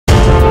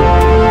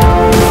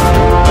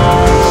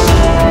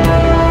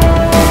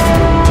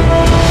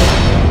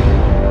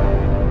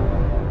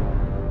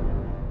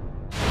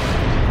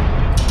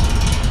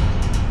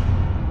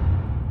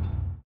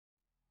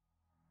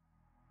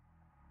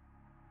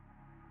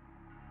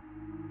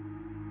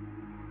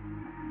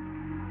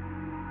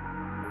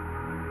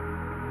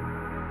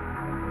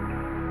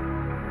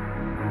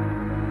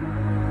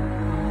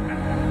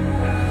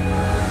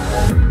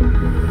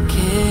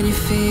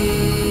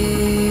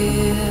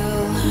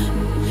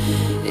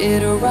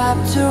It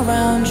wrapped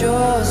around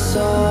your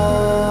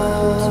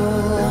soul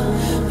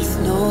with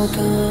no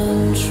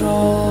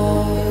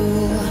control.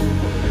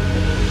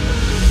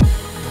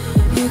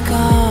 You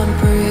can't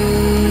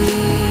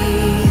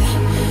breathe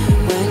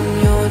when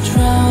you're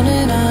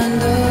drowning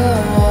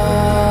underwater.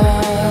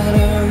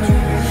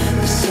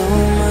 There's so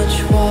much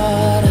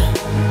water.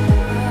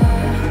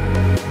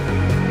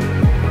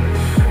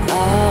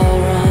 I'll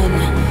run,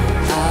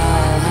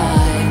 I'll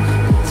hide.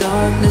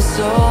 Darkness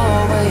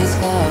always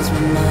clouds my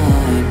mind.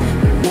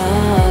 When I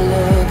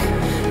look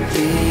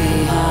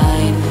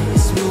behind,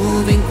 it's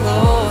moving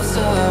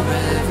closer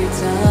every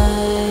time.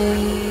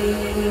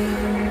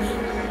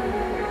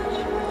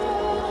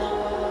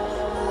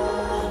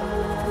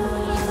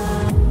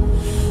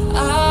 I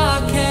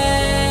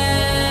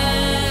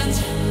can't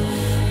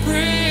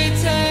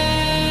pretend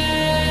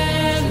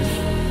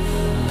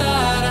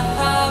that I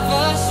have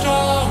a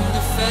strong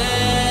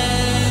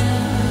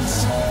defense.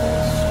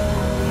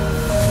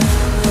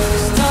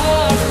 'Cause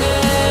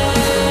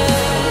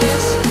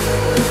darkness,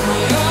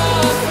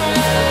 your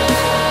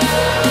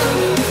friend,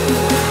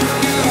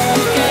 you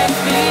get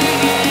me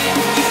in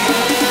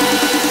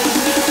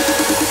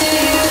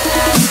till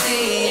at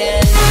the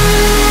end.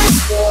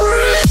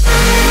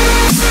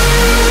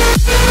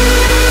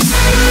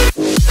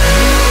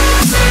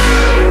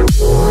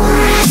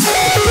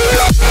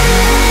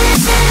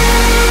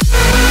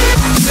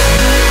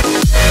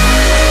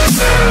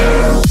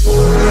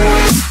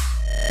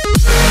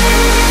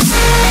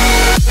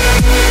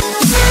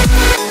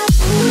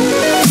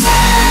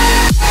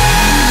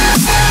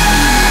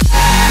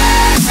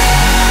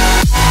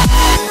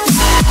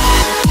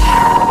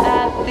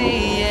 At the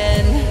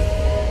end.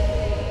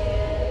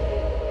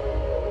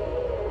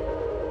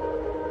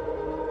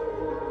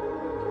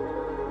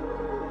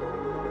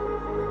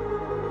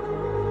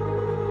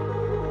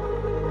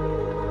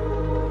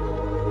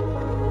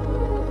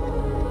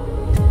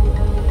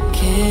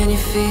 Can you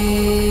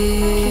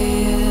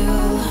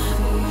feel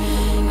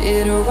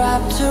it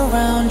wrapped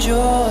around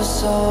your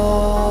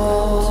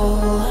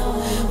soul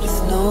with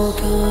no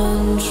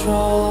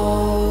control?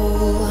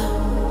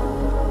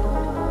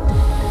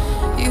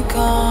 You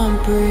can't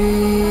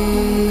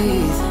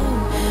breathe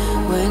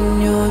when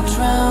you're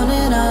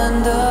drowning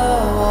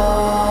underwater.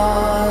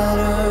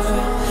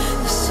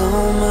 There's so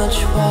much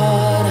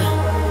water.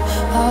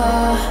 I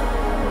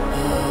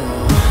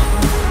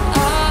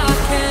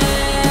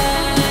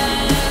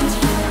can't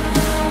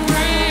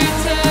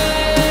pretend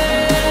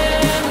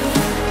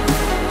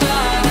that I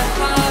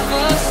have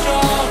a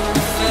strong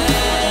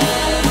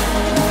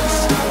defense.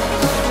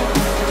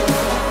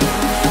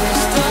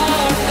 'Cause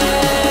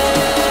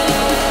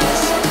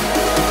darkness,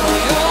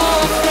 your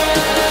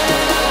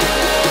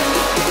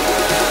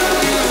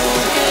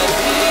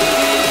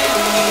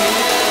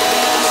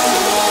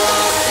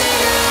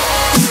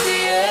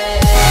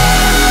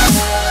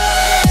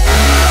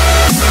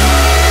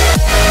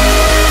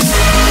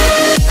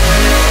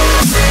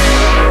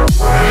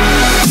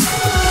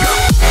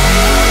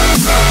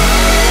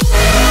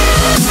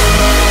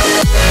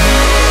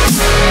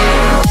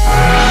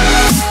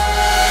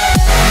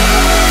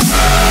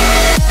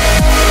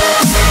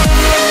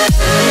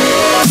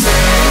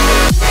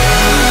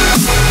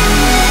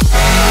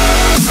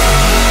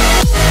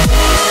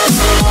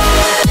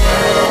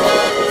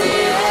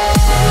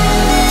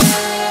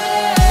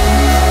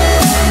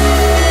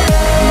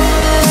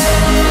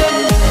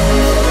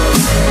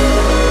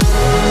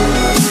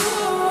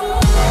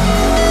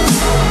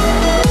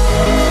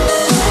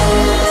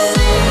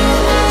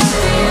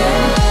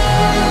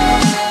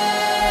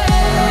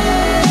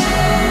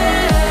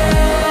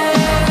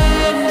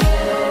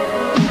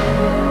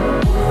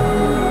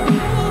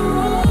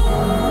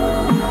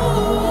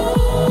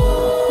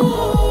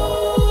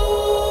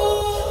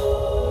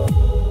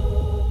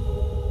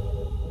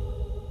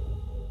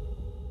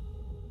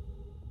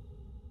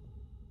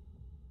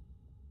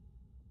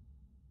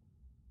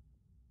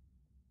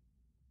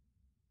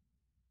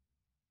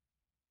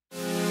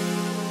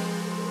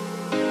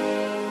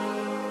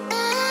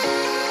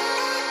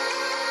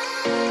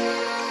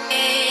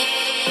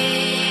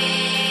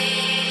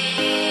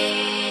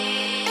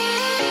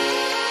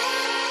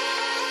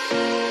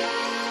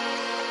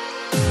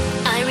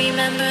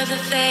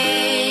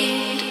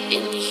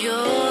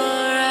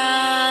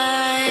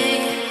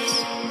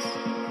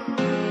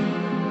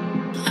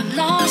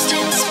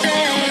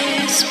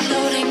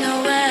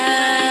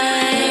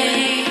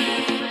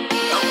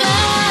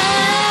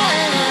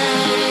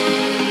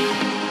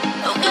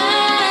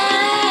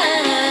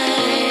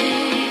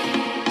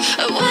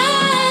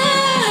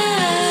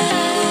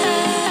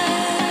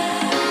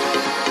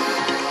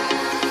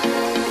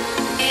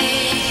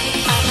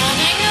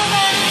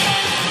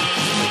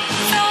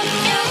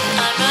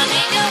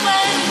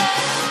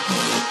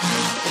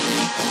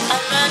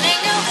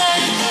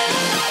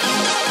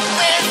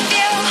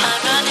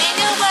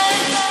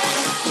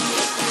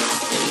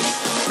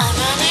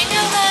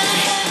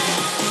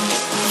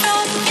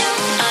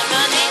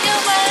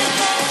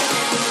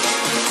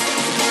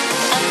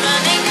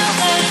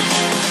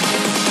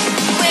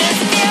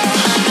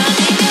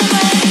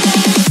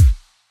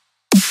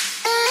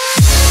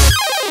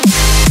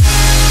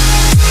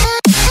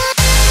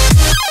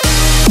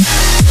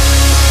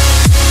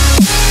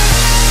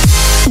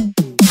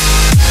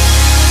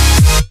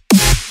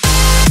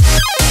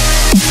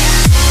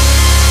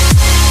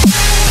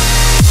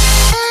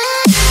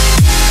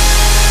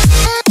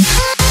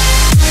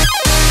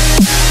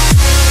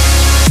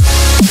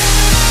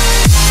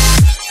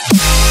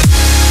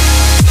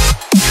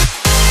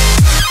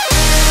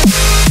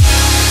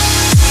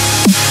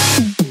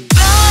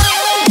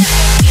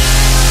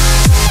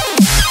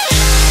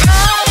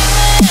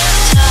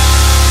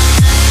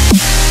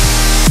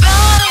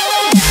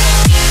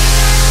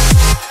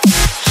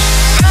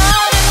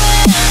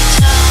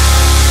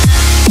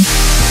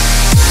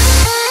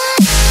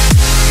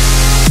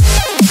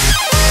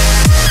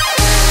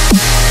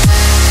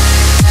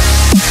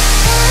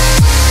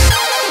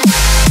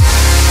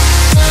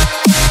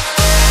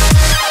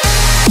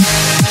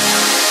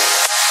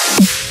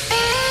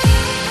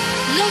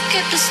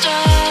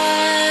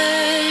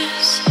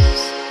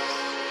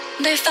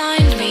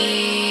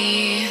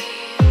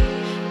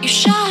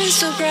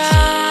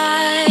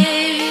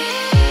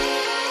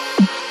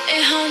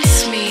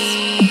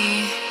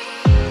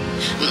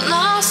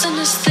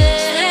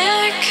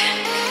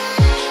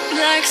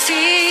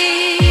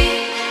galaxy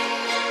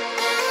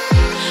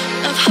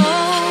of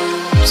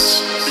hopes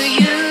for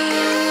you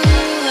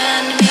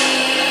and me.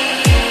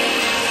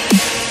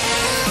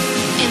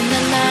 In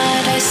the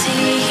night I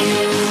see you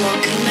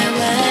walking my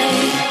way,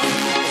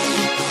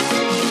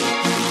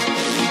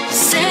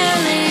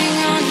 sailing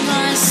on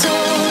my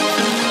soul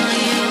on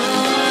your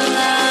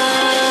light.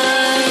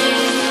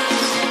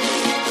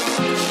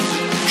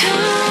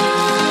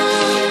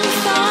 Come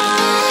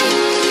find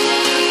me,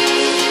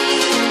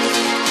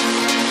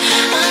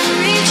 I'm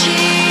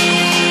reaching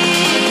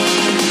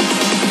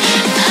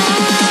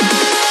out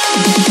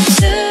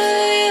to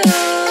you.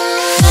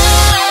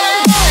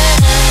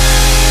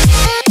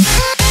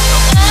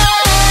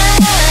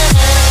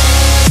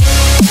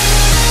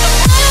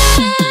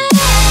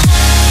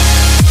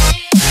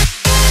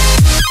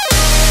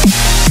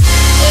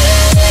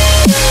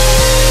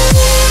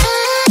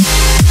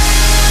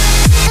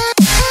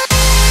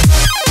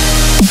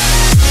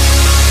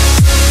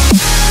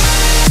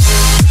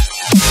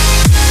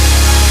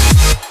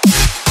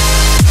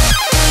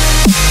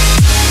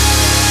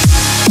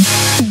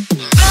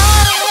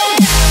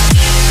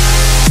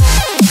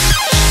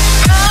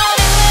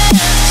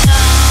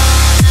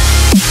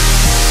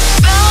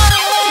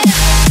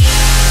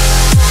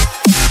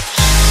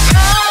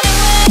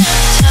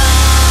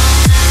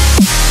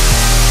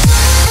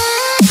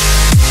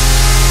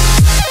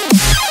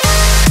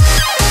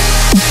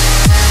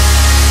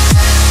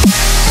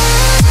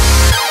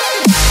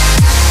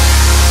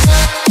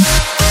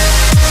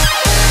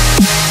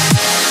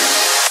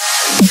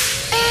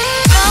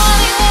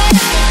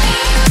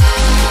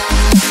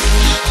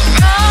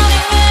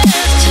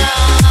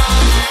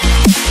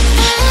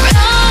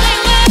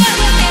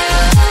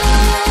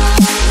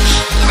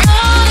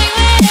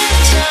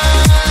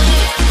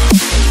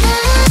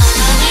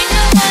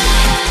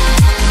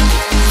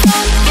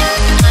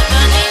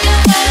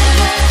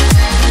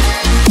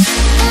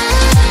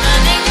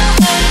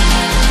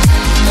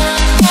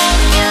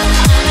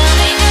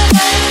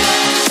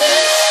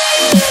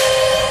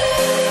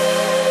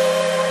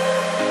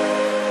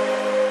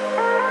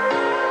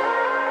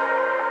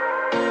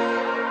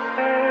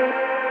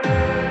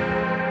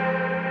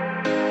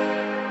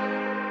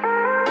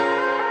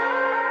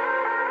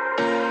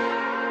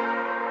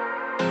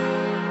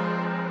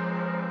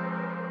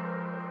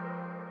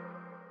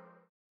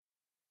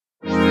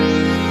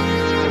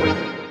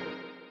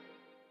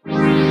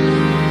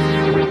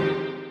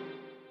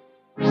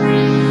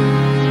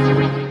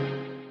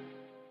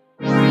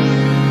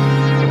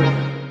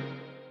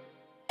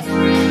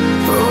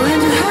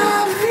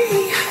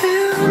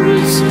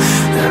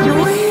 And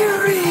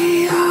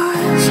weary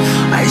eyes,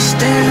 I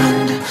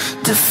stand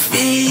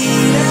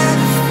defeated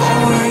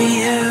for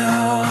you.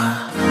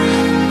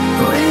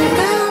 With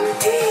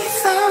empty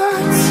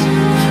thoughts,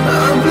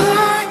 a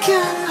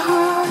blackened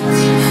heart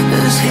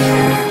is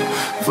here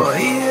for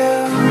you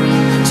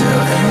to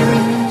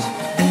end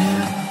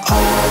it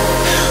all.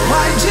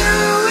 Why do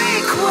we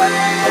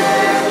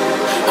quit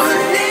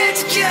when it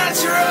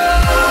gets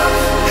rough?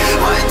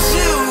 Why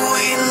do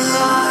we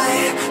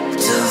lie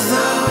to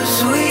those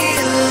we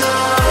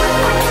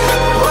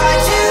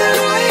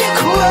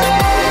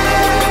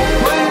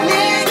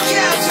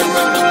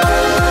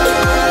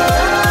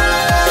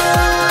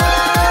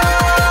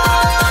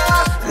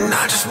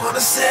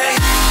say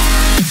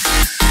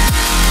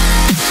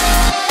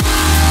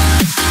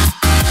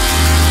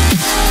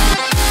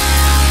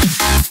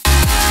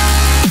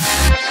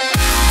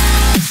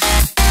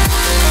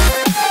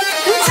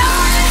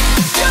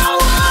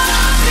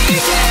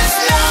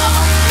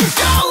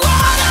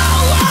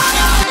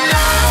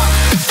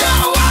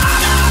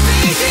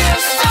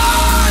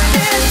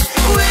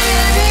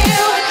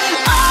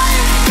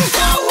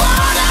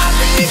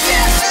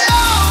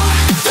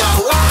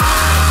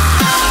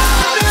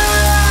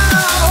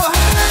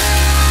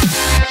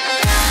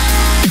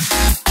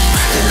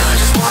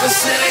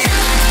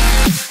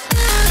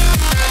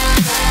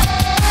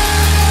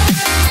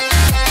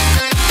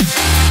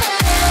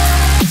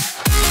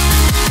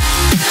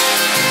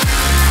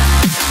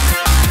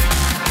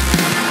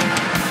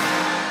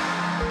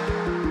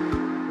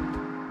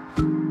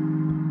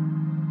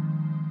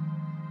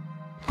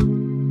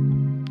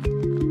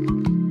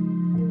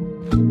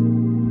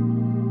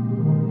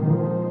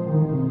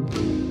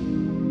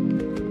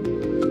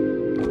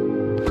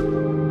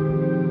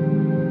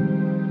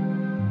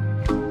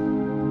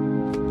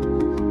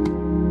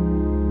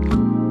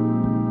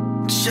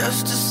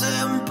just a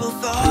simple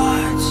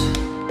thought.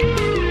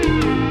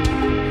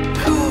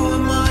 Who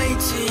am I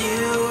to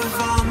you if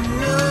I'm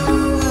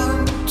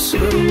new to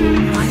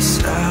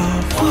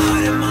myself?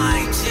 What am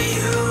I to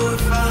you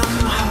if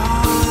I'm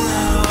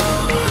hollow?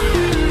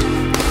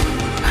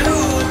 Who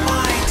am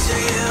I to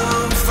you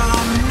if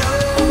I'm no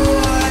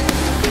one?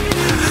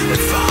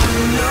 If I'm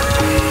no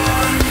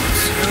one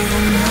to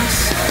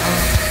myself?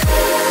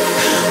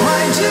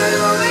 Why do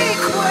we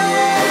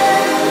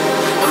quit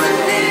when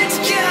it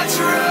gets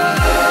rough?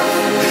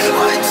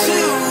 Why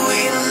do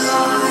we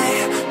lie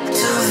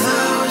to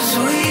those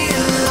we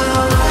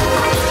love?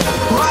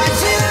 Why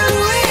do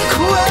we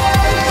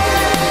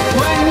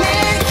quit?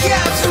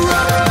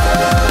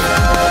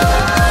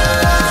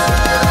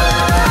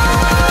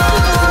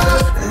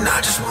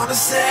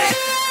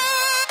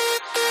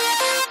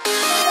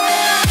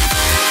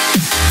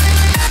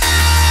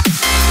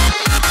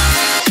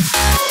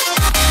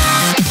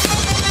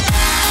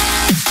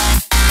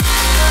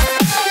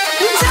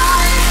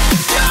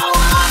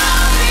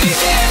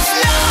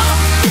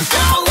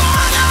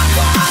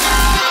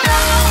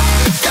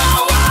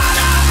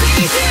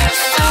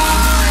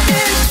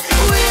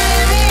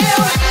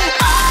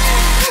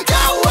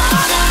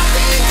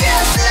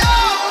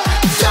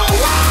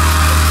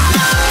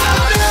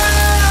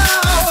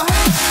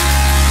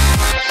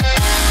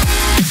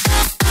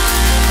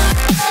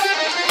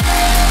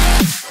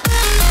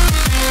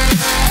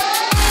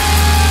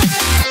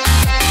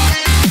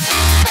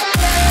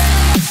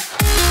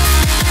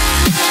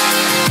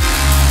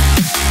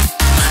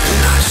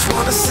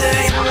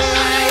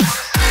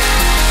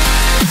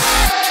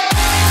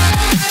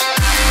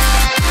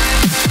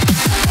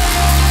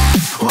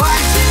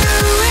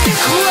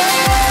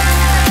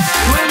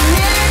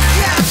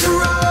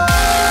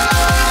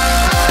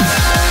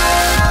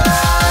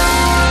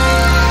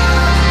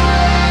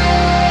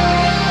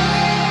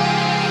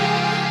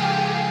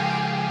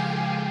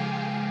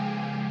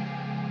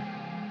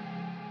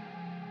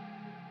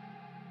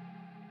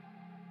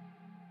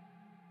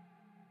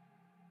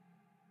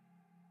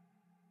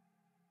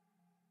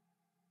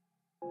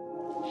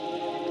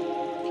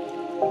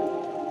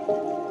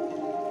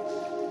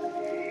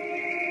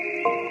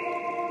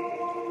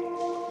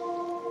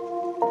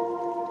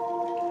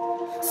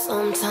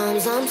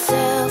 Sometimes I'm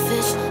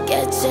selfish,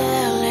 get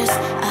jealous.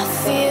 I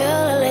feel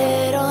a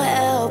little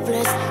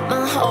helpless.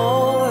 My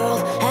whole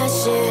world has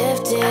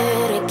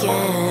shifted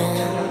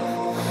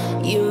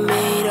again. You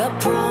made a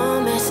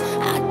promise,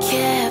 I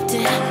kept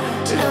it.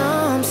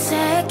 Now I'm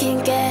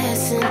second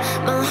guessing.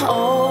 My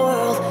whole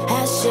world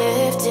has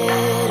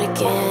shifted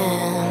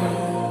again.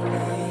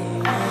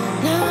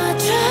 Now I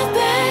drive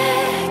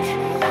back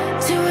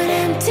to an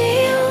empty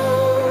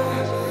room,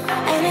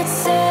 and it's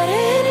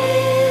setting in.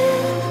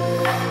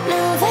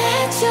 Now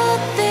that your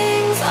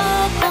things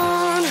are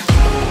gone,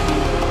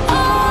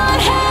 what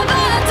have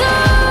I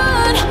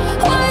done?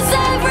 Was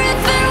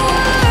everything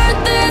worth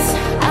this?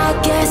 I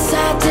guess I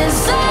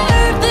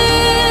deserve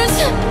this.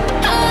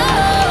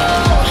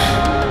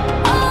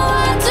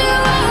 Why do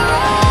I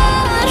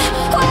run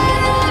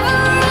whenever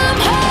I'm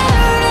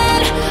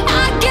hurting?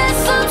 I guess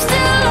I'm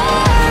still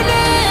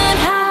learning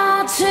how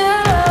to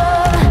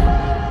love.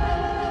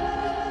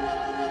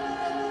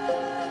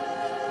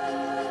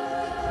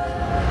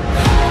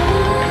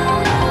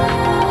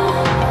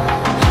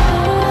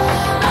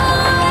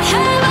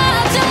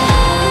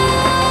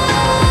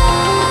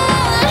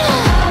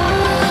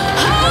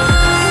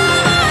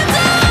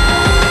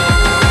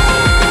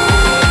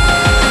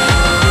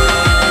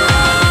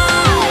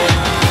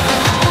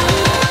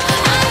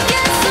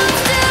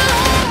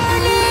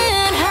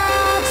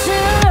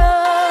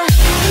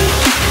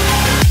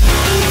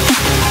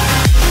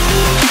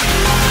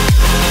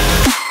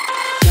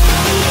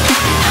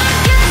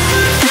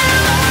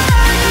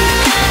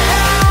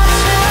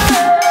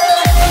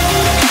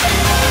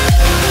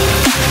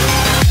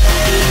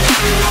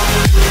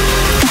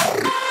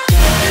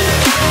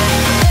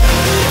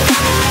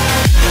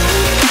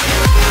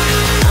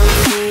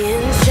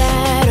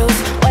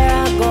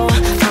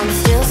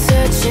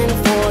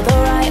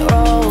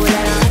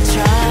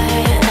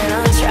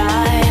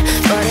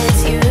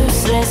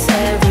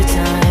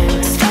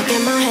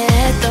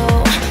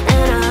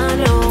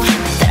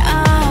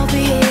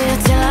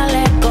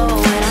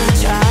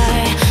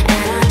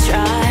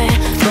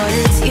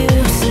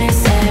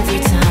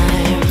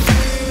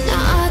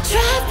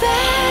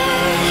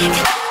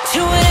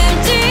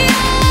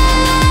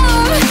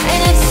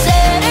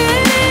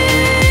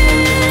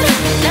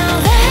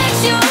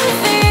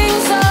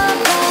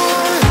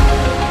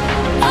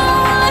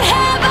 What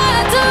have I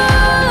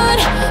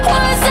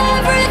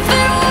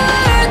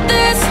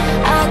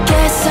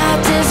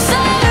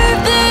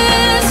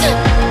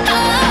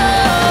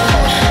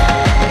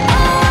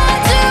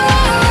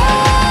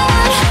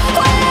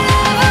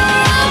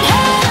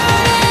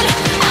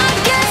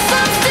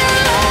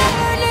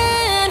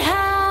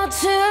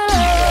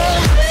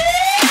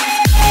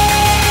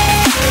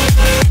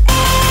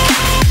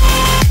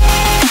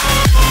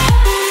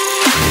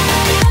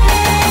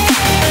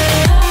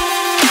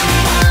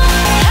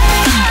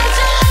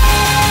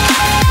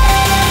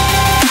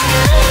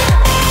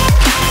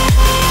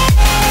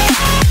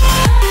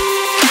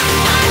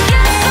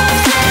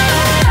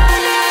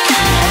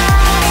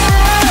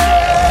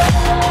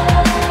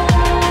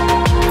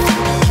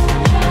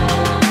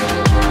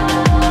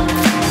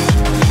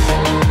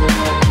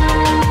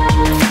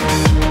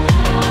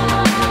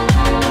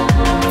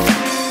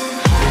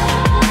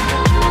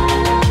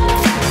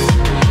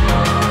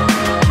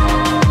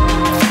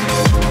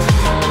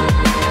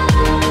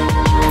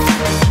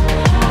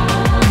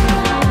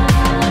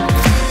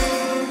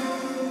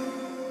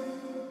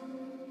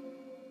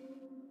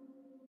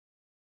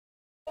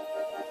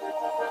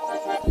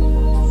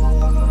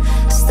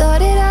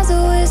started as a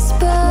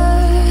whisper,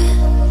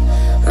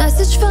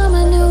 message from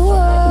a new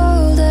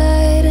world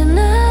I'd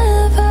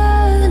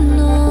never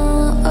known.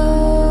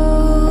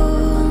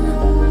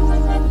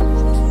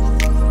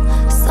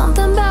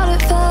 Something about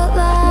it felt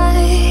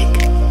like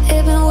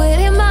it'd been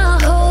waiting my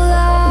whole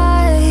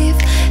life.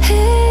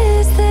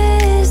 Is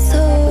this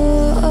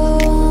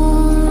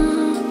home?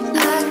 I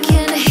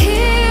can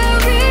hear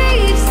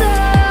each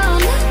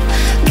sound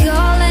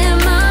calling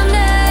my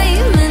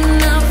name,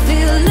 and I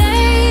feel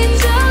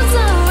angels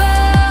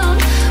around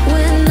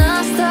when I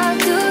start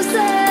to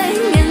sing.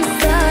 And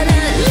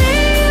suddenly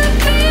it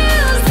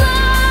feels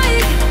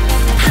like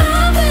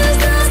heaven is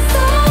not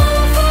so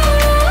far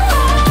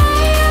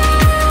away.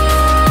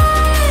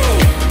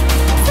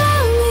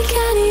 Tell me,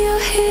 can you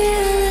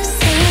hear the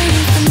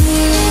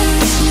symphony?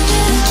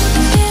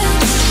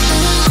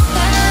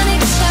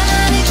 Panic,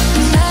 panic,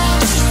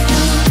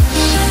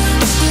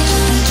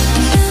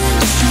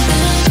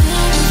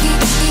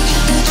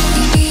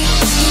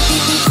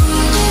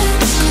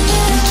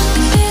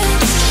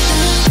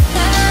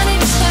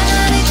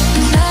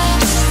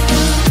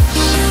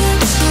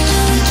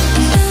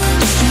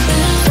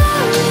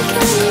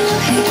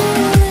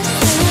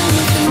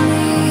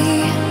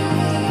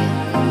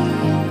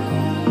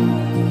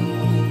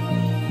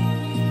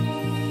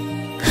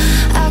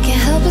 I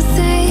can't help but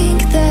think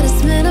that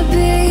it's meant to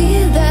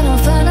be, that I'm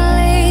finally